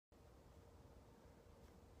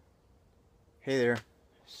Hey there.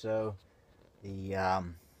 So the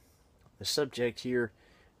subject here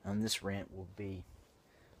on this rant will be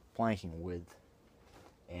planking width,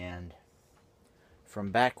 and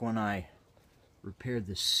from back when I repaired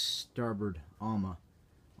the starboard AMA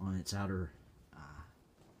on its outer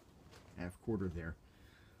half quarter there,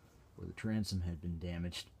 where the transom had been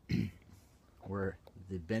damaged, where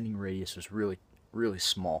the bending radius was really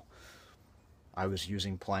small. I was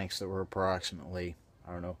using planks that were approximately,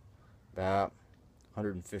 I don't know, about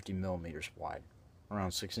 150 millimeters wide,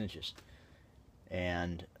 around 6 inches.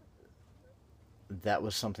 And that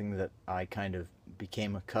was something that I kind of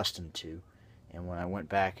became accustomed to. And when I went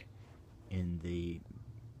back in the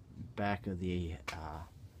back of the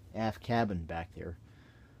aft cabin back there,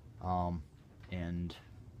 and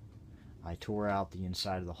I tore out the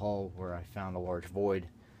inside of the hull where I found a large void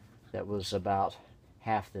that was about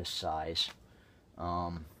half this size.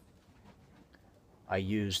 I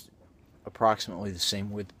used approximately the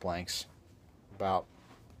same width planks, about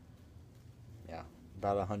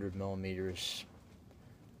 100 millimeters,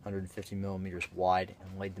 150 millimeters wide,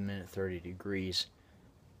 and laid them in at 30 degrees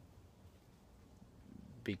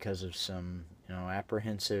because of some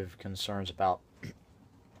apprehensive concerns about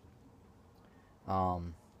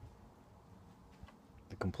the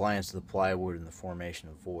compliance of the plywood and the formation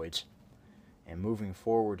of voids. And moving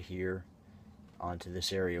forward here onto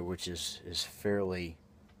this area, which is fairly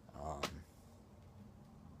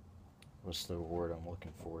what's the word I'm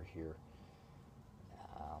looking for here?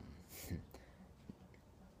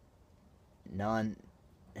 non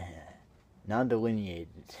delineated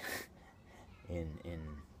in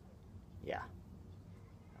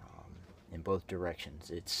in both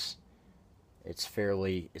directions. It's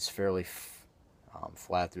fairly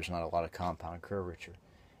flat. There's not a lot of compound curvature,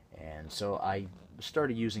 and so I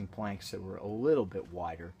started using planks that were a little bit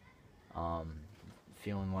wider,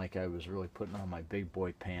 feeling like I was really putting on my big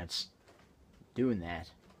boy pants doing that.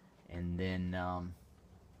 And then I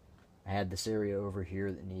had this area over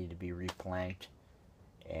here that needed to be replanked,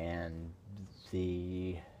 and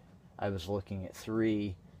I was looking at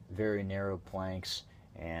 3 very narrow planks,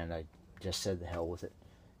 and I just said the hell with it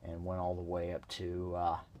and went all the way up to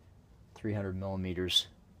 300 millimeters,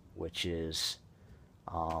 which is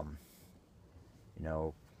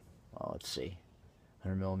let's see,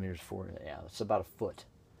 100 millimeters that's about a foot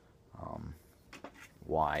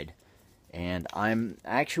wide. And I'm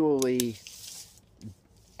actually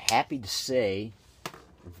happy to say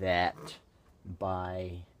that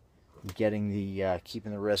by getting the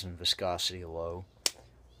keeping the resin viscosity low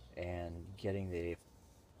and getting the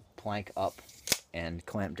plank up and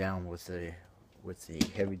clamped down with the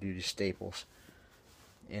heavy duty staples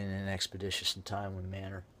in an expeditious and timely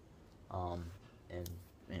manner, and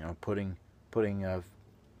putting a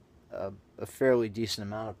fairly decent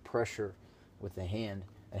amount of pressure with the hand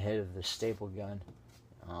ahead of the staple gun.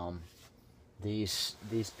 These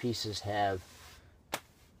pieces have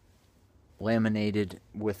laminated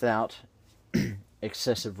without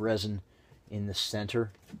excessive resin in the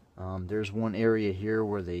center. There's one area here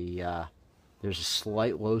where there's a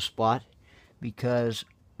slight low spot because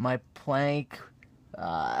my plank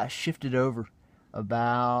shifted over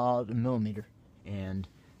about a millimeter, and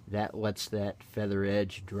that lets that feather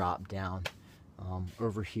edge drop down.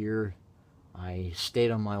 Over here, I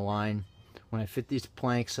stayed on my line. When I fit these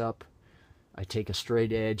planks up, I take a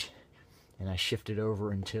straight edge and I shift it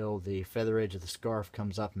over until the feather edge of the scarf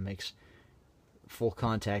comes up and makes full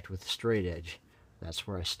contact with the straight edge. That's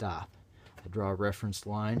where I stop. I draw a reference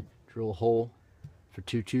line, drill a hole for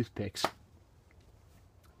 2 toothpicks,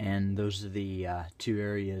 and those are the 2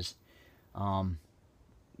 areas,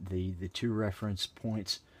 the 2 reference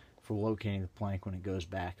points for locating the plank when it goes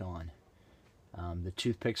back on. The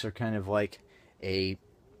toothpicks are kind of like a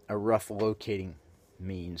rough locating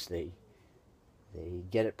means. They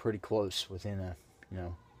get it pretty close, within a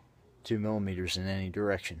 2 millimeters in any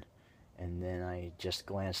direction, and then I just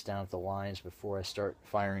glance down at the lines before I start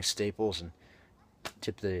firing staples and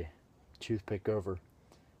tip the toothpick over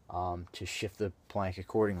to shift the plank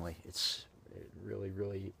accordingly. It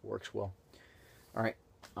really works well. All right,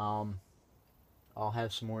 I'll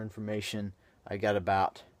have some more information. I got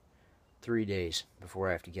about 3 days before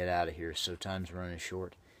I have to get out of here, so time's running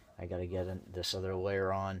short. I got to get this other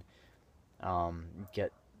layer on,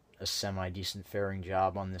 get a semi-decent fairing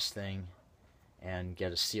job on this thing, and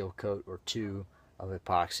get a seal coat or 2 of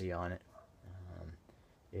epoxy on it.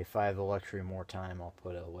 If I have the luxury of more time, I'll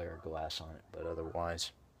put a layer of glass on it, but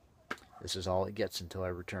otherwise, this is all it gets until I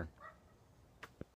return.